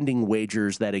outstanding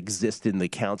wagers that exist in the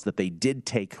accounts that they did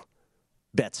take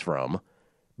bets from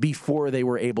before they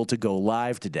were able to go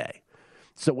live today.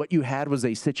 So what you had was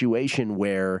a situation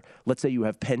where, let's say you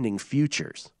have pending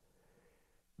futures.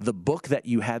 The book that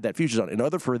you had that futures on, in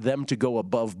order for them to go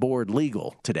above board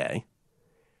legal today,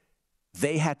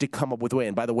 they had to come up with a way.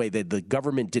 And by the way, the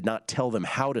government did not tell them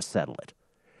how to settle it.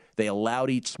 They allowed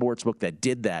each sportsbook that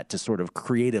did that to sort of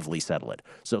creatively settle it.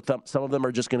 So some of them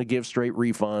are just going to give straight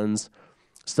refunds.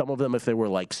 Some of them, if they were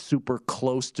like super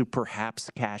close to perhaps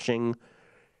cashing,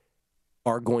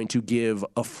 are going to give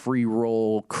a free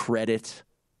roll credit,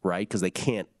 right? Because they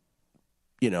can't,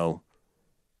 they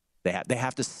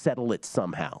have to settle it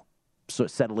somehow. So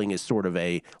settling is sort of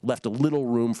left a little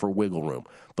room for wiggle room.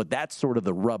 But that's sort of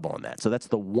the rub on that. So that's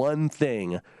the one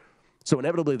thing. So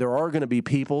inevitably, there are going to be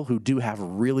people who do have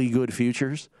really good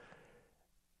futures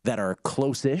that are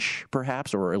close-ish,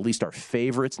 perhaps, or at least are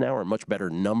favorites now, or a much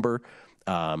better number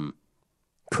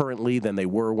currently than they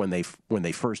were when they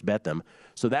first bet them.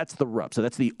 So that's the rub. So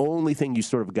that's the only thing you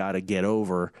sort of got to get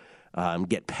over,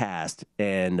 get past,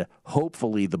 and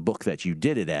hopefully the book that you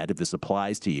did it at, if this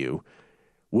applies to you,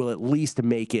 will at least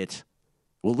make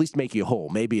you whole.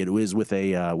 Maybe it is with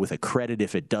a credit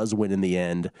if it does win in the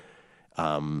end.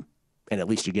 And at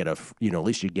least you get a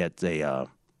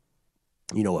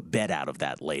bet out of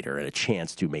that later and a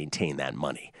chance to maintain that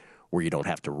money where you don't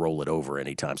have to roll it over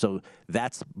anytime. So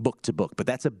that's book to book. But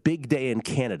that's a big day in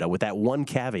Canada with that one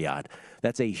caveat.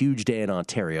 That's a huge day in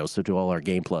Ontario. So to all our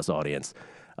Game Plus audience,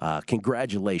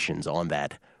 congratulations on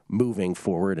that moving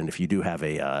forward. And if you do have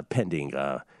a pending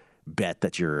bet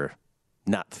that you're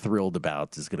not thrilled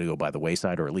about is going to go by the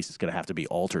wayside, or at least it's going to have to be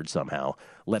altered somehow,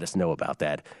 let us know about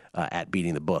that at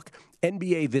Beating the Book.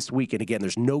 NBA this week, and again,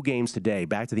 there's no games today.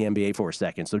 Back to the NBA for a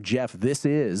second. So, Jeff, this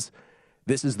is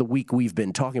the week we've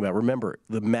been talking about. Remember,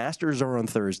 the Masters are on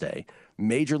Thursday.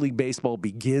 Major League Baseball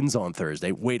begins on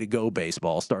Thursday. Way to go,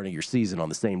 baseball, starting your season on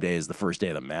the same day as the first day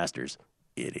of the Masters.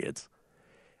 Idiots.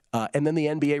 And then the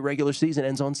NBA regular season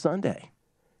ends on Sunday.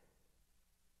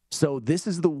 So this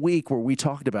is the week where we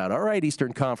talked about, all right,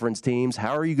 Eastern Conference teams,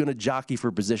 how are you going to jockey for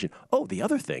position? Oh, the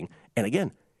other thing, and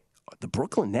again, the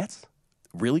Brooklyn Nets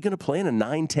really going to play in a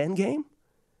 9-10 game?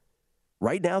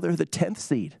 Right now, they're the 10th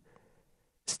seed.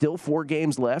 Still 4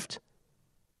 games left.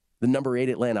 The number 8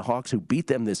 Atlanta Hawks, who beat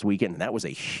them this weekend, and that was a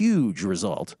huge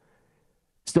result.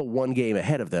 Still 1 game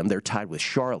ahead of them. They're tied with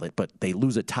Charlotte, but they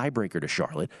lose a tiebreaker to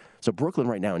Charlotte. So Brooklyn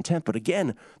right now in 10th. But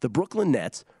again, the Brooklyn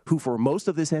Nets, who for most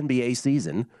of this NBA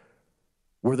season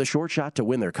were the short shot to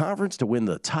win their conference, to win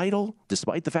the title,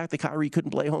 despite the fact that Kyrie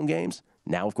couldn't play home games.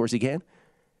 Now, of course, he can.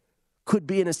 Could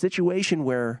be in a situation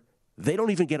where they don't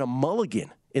even get a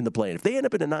mulligan in the play. If they end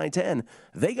up in a 9-10,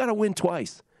 they got to win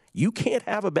twice. You can't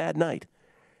have a bad night.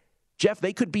 Jeff,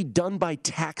 they could be done by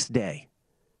tax day.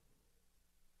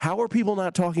 How are people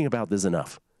not talking about this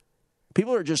enough?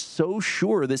 People are just so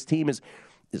sure this team is.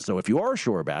 So if you are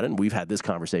sure about it, and we've had this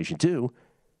conversation too,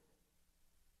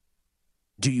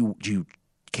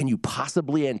 can you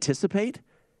possibly anticipate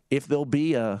if there'll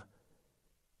be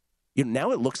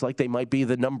now it looks like they might be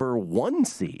the number 1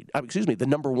 seed. The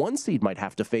number 1 seed might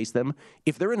have to face them.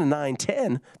 If they're in a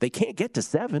 9-10, they can't get to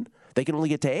 7. They can only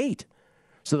get to 8.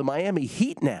 So the Miami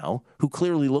Heat now, who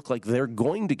clearly look like they're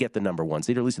going to get the number 1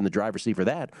 seed, or at least in the driver's seat for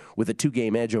that, with a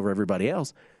 2-game edge over everybody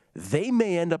else, they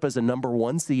may end up as a number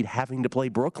 1 seed having to play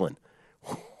Brooklyn.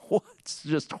 It's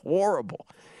just horrible.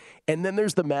 And then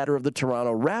there's the matter of the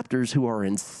Toronto Raptors, who are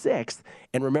in 6th.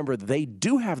 And remember, they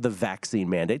do have the vaccine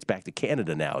mandates. Back to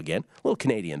Canada now again. A little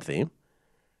Canadian theme.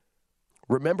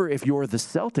 Remember, if you're the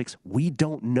Celtics, we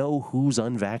don't know who's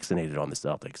unvaccinated on the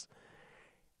Celtics.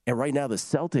 And right now, the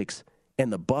Celtics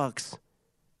and the Bucks,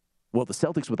 well, the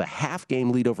Celtics with a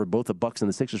half-game lead over both the Bucks and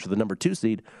the Sixers for the number 2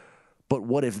 seed. But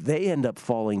what if they end up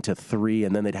falling to 3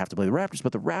 and then they'd have to play the Raptors?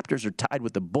 But the Raptors are tied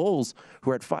with the Bulls,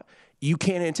 who are at 5. You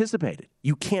can't anticipate it.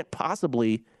 You can't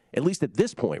possibly, at least at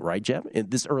this point, right, Jeff?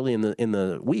 This early in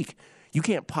the week, you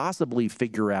can't possibly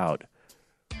figure out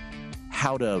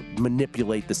how to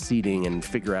manipulate the seeding and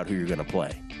figure out who you're going to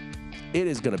play. It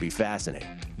is going to be fascinating.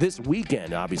 This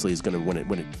weekend, obviously, is going to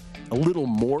when it a little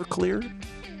more clear,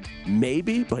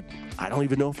 maybe, but I don't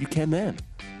even know if you can then.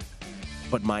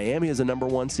 But Miami is a number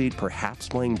 1 seed, perhaps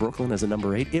playing Brooklyn as a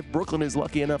number 8. If Brooklyn is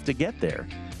lucky enough to get there,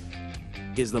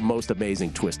 is the most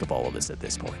amazing twist of all of this at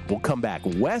this point. We'll come back.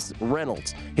 Wes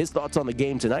Reynolds, his thoughts on the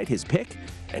game tonight, his pick,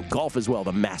 and golf as well,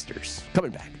 the Masters.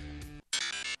 Coming back.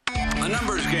 A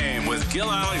numbers game with Gil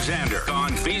Alexander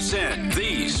on VSiN,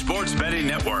 the Sports Betting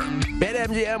Network.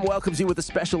 BetMGM welcomes you with a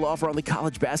special offer on the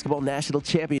College Basketball National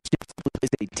Championship. Place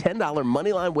a $10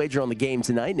 moneyline wager on the game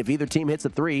tonight, and if either team hits a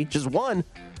 3, just one,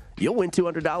 you'll win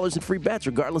 $200 in free bets,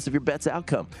 regardless of your bet's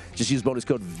outcome. Just use bonus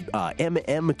code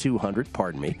MM200,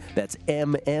 pardon me. That's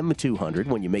MM200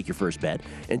 when you make your first bet.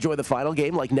 Enjoy the final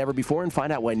game like never before and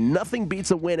find out why nothing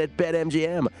beats a win at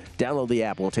BetMGM. Download the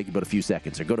app. It won't take you but a few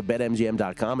seconds. Or go to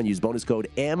BetMGM.com and use bonus code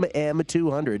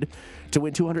MM200 to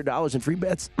win $200 in free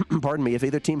bets, pardon me, if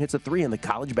either team hits a 3 in the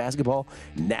College Basketball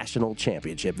National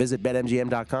Championship. Visit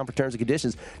BetMGM.com for terms and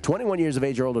conditions. 21 years of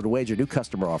age or older to wager. New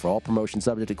customer offer. All promotions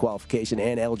subject to qualification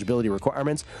and eligibility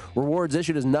requirements. Rewards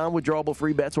issued as non-withdrawable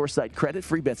free bets or site credit.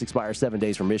 Free bets expire 7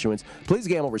 days from issuance. Please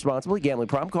gamble responsibly. Gambling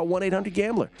problem? Call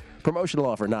 1-800-GAMBLER. Promotional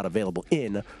offer not available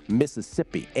in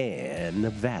Mississippi and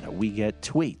Nevada. We get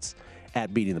tweets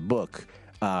at Beating the Book.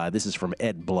 This is from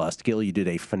Ed Blust. Gil, you did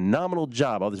a phenomenal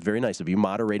job. Oh, this is very nice of you,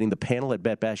 moderating the panel at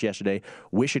Bet Bash yesterday.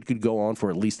 Wish it could go on for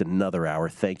at least another hour.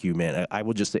 Thank you, man. I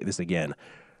will just say this again.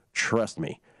 Trust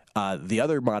me. The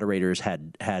other moderators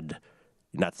had,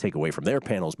 not to take away from their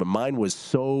panels, but mine was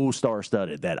so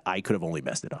star-studded that I could have only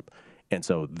messed it up. And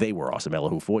so they were awesome.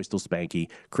 Elihu Foystel, Spanky,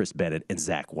 Chris Bennett, and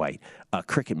Zach White.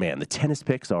 Cricket Man, the tennis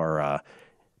picks are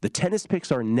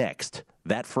next.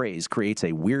 That phrase creates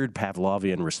a weird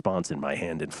Pavlovian response in my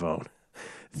hand and phone.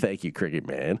 Thank you, Cricket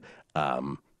Man.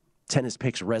 Tennis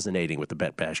picks resonating with the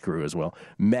Bet Bash crew as well.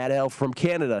 Matt F. from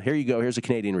Canada. Here you go. Here's a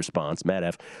Canadian response. Matt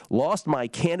F. Lost my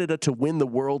Canada to win the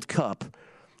World Cup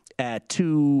at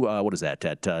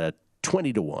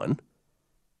 20-1.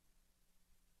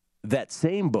 That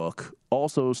same book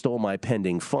also stole my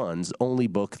pending funds. Only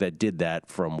book that did that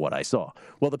from what I saw.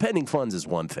 Well, the pending funds is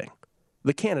one thing.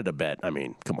 The Canada bet, I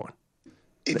mean, come on.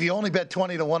 If you only bet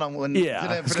 20-1 on when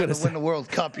to win the World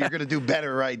Cup, you're going to do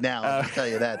better right now. I'll tell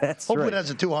you that. Hope it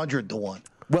has a 200-1.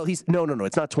 Well, no.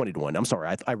 It's not 20-1. I'm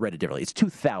sorry, I read it differently. It's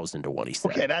 2,000-1. He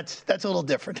said. Okay, that's a little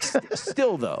different.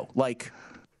 Still, though,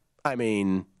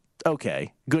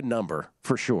 okay, good number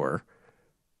for sure.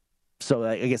 So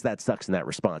I guess that sucks in that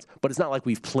response. But it's not like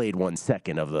we've played 1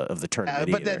 second of the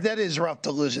tournament. But that is rough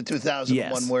to lose at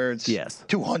 2001, where it's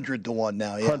 200-1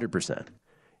 now. Yeah, 100%.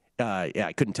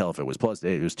 I couldn't tell if it was plus.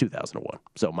 It was 2001.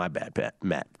 So my bad,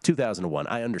 Matt. 2001.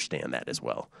 I understand that as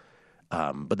well.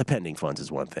 But the pending funds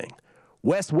is one thing.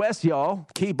 West, y'all.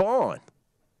 Keep on.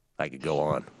 I could go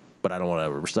on, but I don't want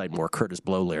to recite more Curtis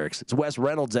Blow lyrics. It's Wes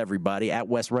Reynolds, everybody, at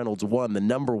Wes Reynolds 1, the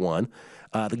number 1.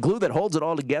 The glue that holds it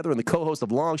all together, and the co-host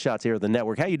of Long Shots here at the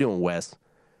network. How you doing, Wes?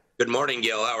 Good morning,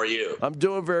 Gil. How are you? I'm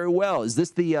doing very well. Is this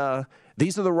these are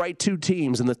the right two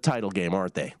teams in the title game,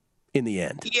 aren't they, in the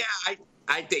end? Yeah,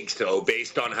 I think so,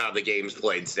 based on how the games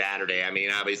played Saturday. I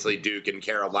mean, obviously Duke and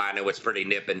Carolina was pretty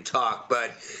nip and tuck,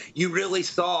 but you really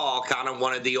saw kind of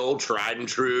one of the old tried and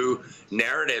true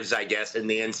narratives, I guess, in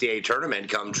the NCAA tournament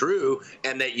come true,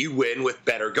 and that you win with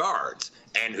better guards.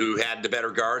 And who had the better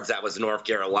guards? That was North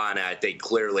Carolina, I think,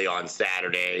 clearly on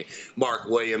Saturday. Mark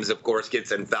Williams, of course,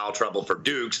 gets in foul trouble for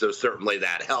Duke, so certainly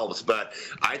that helps. But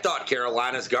I thought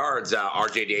Carolina's guards,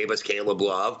 R.J. Davis, Caleb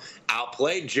Love,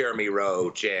 outplayed Jeremy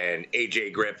Roach and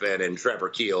A.J. Griffin and Trevor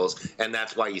Keels, and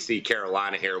that's why you see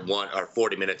Carolina here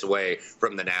 40 minutes away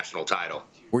from the national title.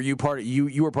 Were you part of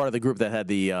you were part of the group that had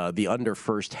the under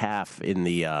first half in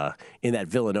that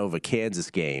Villanova Kansas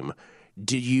game?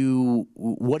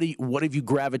 What have you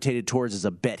gravitated towards as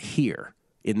a bet here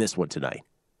in this one tonight?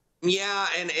 Yeah,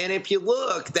 and if you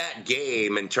look, that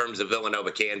game in terms of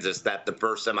Villanova, Kansas, that the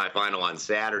first semifinal on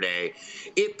Saturday,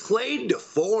 it played to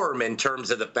form in terms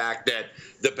of the fact that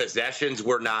the possessions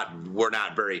were not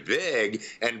very big,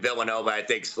 and Villanova, I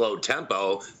think, slowed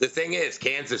tempo. The thing is,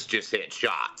 Kansas just hit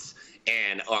shots.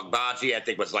 And Agbaji, I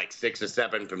think, was like 6 or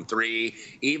 7 from 3.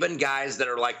 Even guys that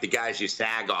are like the guys you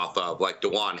sag off of, like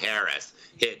DeJuan Harris,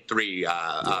 hit 3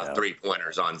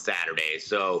 3-pointers on Saturday.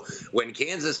 So when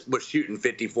Kansas was shooting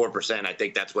 54%, I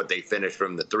think that's what they finished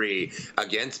from the 3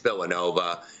 against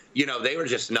Villanova. You know, they were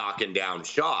just knocking down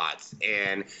shots.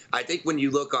 And I think when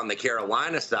you look on the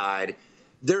Carolina side,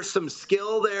 there's some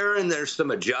skill there and there's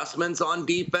some adjustments on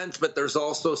defense, but there's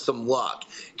also some luck.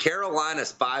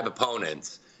 Carolina's 5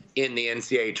 opponents in the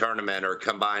NCAA tournament are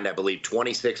combined, I believe,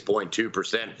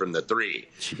 26.2% from the 3.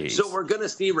 Jeez. So we're going to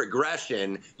see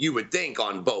regression, you would think,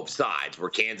 on both sides, where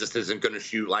Kansas isn't going to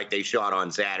shoot like they shot on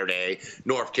Saturday.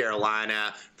 North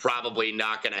Carolina probably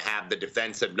not going to have the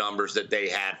defensive numbers that they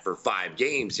had for 5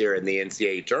 games here in the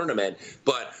NCAA tournament,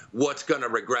 but what's going to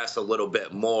regress a little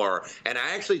bit more. And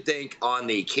I actually think on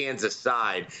the Kansas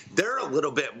side, they're a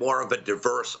little bit more of a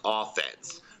diverse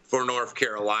offense for North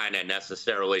Carolina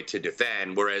necessarily to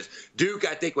defend, whereas Duke,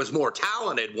 I think, was more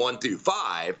talented 1 through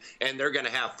 5, and they're going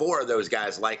to have 4 of those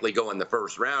guys likely go in the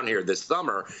first round here this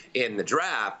summer in the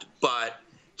draft. But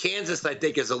Kansas, I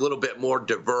think, is a little bit more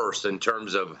diverse in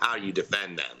terms of how you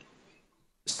defend them.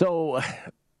 So,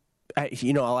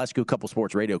 I'll ask you a couple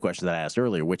sports radio questions that I asked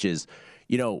earlier, which is,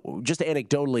 just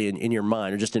anecdotally in your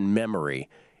mind or just in memory,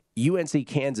 UNC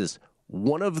Kansas,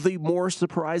 one of the more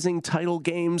surprising title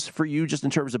games for you, just in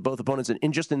terms of both opponents,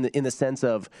 and just in the sense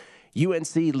of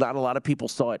UNC, not a lot of people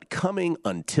saw it coming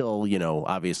until,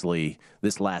 obviously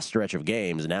this last stretch of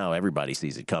games. Now everybody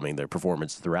sees it coming, their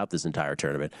performance throughout this entire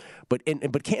tournament. But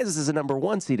Kansas is a number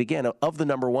 1 seed. Again, of the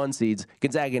number 1 seeds,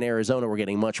 Gonzaga and Arizona were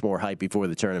getting much more hype before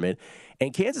the tournament.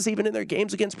 And Kansas, even in their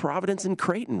games against Providence and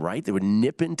Creighton, right? They would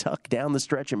nip and tuck down the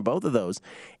stretch in both of those.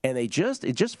 And it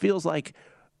just feels like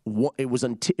it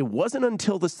wasn't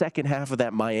until the second half of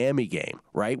that Miami game,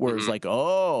 right, where it's like,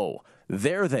 oh,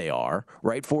 there they are,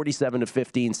 right,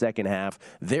 47-15 second half.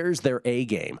 There's their A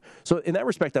game. So in that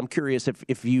respect, I'm curious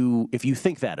if you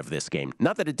think that of this game.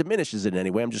 Not that it diminishes it in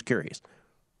any way. I'm just curious.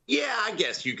 Yeah, I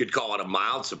guess you could call it a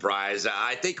mild surprise.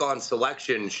 I think on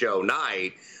selection show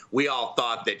night, we all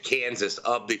thought that Kansas,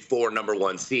 of the 4 number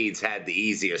 1 seeds, had the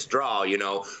easiest draw,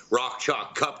 rock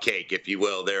chalk cupcake, if you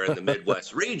will, there in the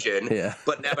Midwest region. Yeah.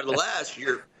 But nevertheless,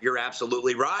 you're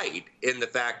absolutely right in the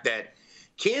fact that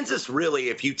Kansas really,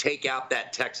 if you take out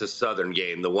that Texas Southern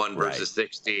game, the 1 versus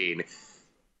 16,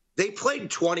 they played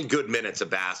 20 good minutes of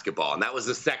basketball, and that was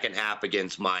the second half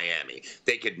against Miami.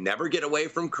 They could never get away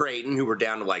from Creighton, who were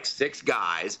down to like 6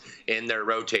 guys in their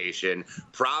rotation.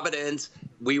 Providence,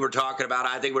 we were talking about,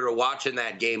 I think we were watching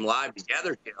that game live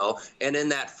together, and in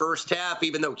that first half,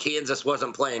 even though Kansas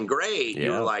wasn't playing great,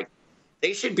 you were like,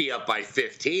 they should be up by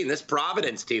 15. This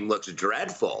Providence team looks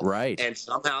dreadful. Right. And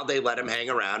somehow they let them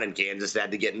hang around, and Kansas had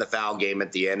to get in the foul game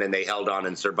at the end, and they held on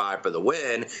and survived for the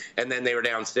win. And then they were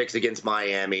down 6 against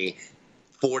Miami,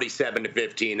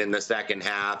 47-15 in the second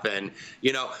half. And,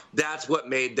 that's what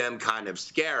made them kind of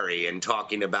scary. And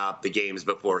talking about the games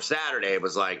before Saturday, it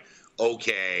was like,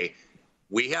 okay,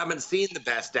 we haven't seen the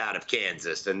best out of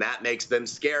Kansas, and that makes them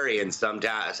scary, and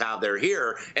sometimes how they're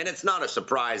here. And it's not a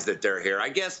surprise that they're here. I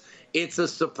guess it's a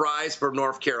surprise for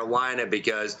North Carolina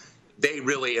because they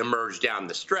really emerged down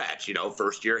the stretch.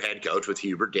 First-year head coach with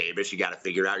Hubert Davis. You got to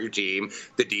figure out your team.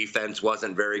 The defense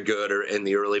wasn't very good in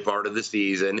the early part of the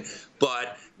season,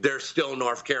 but they're still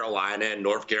North Carolina, and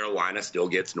North Carolina still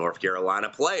gets North Carolina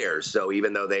players. So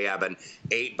even though they have an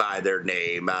 8 by their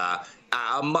name, a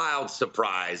mild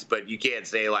surprise, but you can't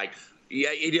say like,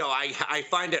 I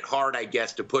find it hard, I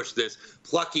guess, to push this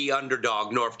plucky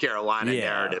underdog North Carolina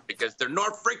narrative because they're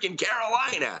North freaking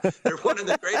Carolina. They're one of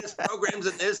the greatest programs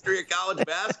in the history of college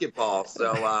basketball.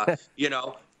 So,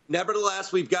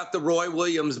 nevertheless, we've got the Roy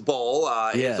Williams Bowl,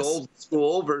 his old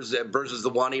school versus the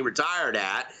one he retired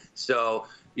at. So,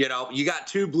 you got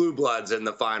 2 blue bloods in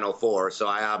the Final Four, so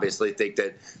I obviously think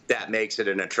that makes it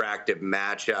an attractive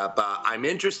matchup. I'm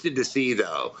interested to see,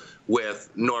 though, with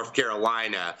North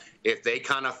Carolina, if they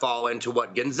kind of fall into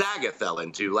what Gonzaga fell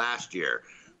into last year,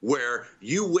 where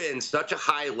you win such a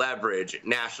high leverage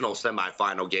national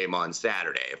semifinal game on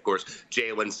Saturday. Of course,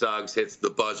 Jalen Suggs hits the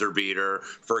buzzer beater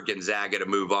for Gonzaga to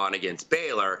move on against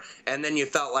Baylor. And then you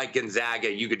felt like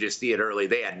Gonzaga, you could just see it early.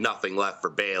 They had nothing left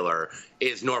for Baylor.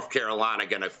 Is North Carolina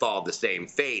going to fall the same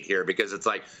fate here? Because it's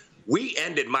like, we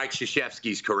ended Mike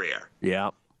Krzyzewski's career. Yeah.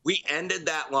 We ended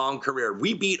that long career.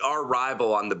 We beat our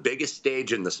rival on the biggest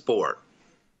stage in the sport.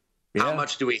 How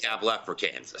much do we have left for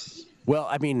Kansas? Well,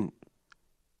 I mean,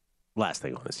 last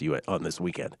thing on this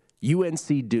weekend, UNC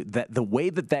the way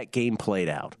that game played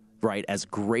out, right? As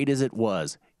great as it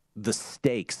was, the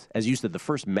stakes, as you said, the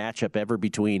first matchup ever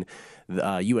between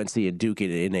UNC and Duke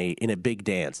in a big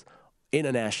dance, in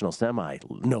a national semi,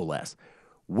 no less.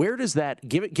 Where does that,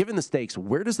 given the stakes,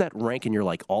 where does that rank in your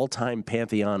all-time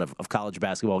pantheon of college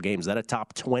basketball games? Is that a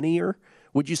top 20-er,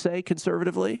 would you say,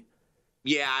 conservatively?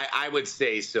 Yeah, I would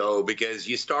say so, because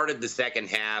you started the second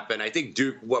half, and I think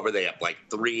Duke, what were they up,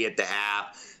 3 at the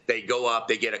half? They go up,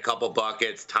 they get a couple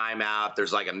buckets, timeout.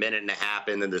 There's a minute and a half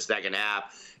into the second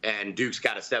half, and Duke's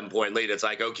got a 7-point lead. It's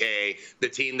okay, the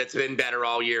team that's been better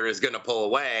all year is going to pull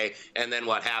away. And then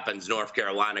what happens? North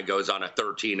Carolina goes on a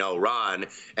 13-0 run,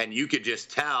 and you could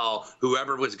just tell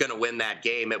whoever was going to win that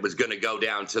game, it was going to go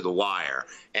down to the wire.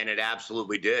 And it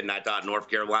absolutely did. And I thought North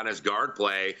Carolina's guard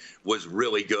play was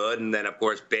really good. And then, of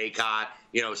course, Bacot,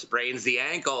 sprains the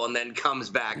ankle and then comes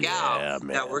back out.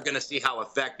 Man. Now, we're going to see how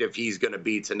effective he's going to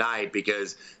be tonight,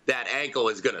 because that ankle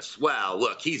is going to swell.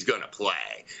 Look, he's going to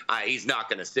play. He's not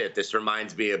going to sit. This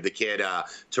reminds me of the kid,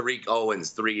 Tariq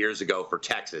Owens, 3 years ago for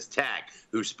Texas Tech,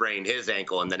 who sprained his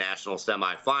ankle in the national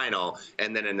semifinal,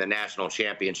 and then in the national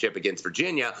championship against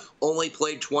Virginia, only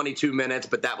played 22 minutes,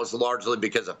 but that was largely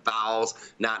because of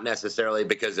fouls, not necessarily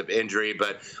because of injury.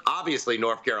 But obviously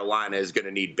North Carolina is going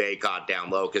to need Bacot down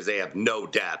low, because they have no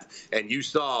depth. And you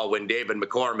saw when David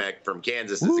McCormick from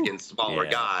Kansas is against smaller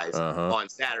guys on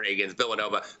Saturday against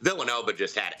Villanova. Villanova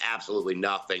just had absolutely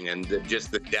nothing, and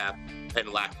just the depth and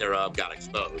lack thereof got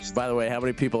exposed. By the way, how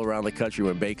many people around the country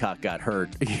when Bacot got hurt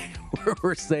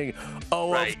were saying,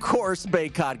 of course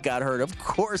Bacot got hurt. Of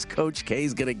course Coach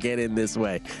K's going to get in this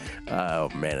way. Oh,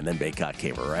 man, and then Bacot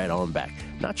came right on back.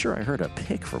 Not sure I heard a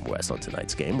pick from Wes on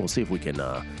tonight's game. We'll see if we can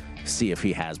see if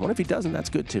he has one. If he doesn't, that's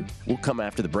good, too. We'll come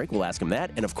after the break. We'll ask him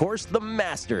that. And, of course, the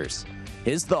Masters.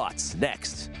 His thoughts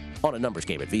next on A Numbers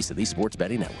Game at VSiN, the Sports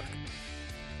Betting Network.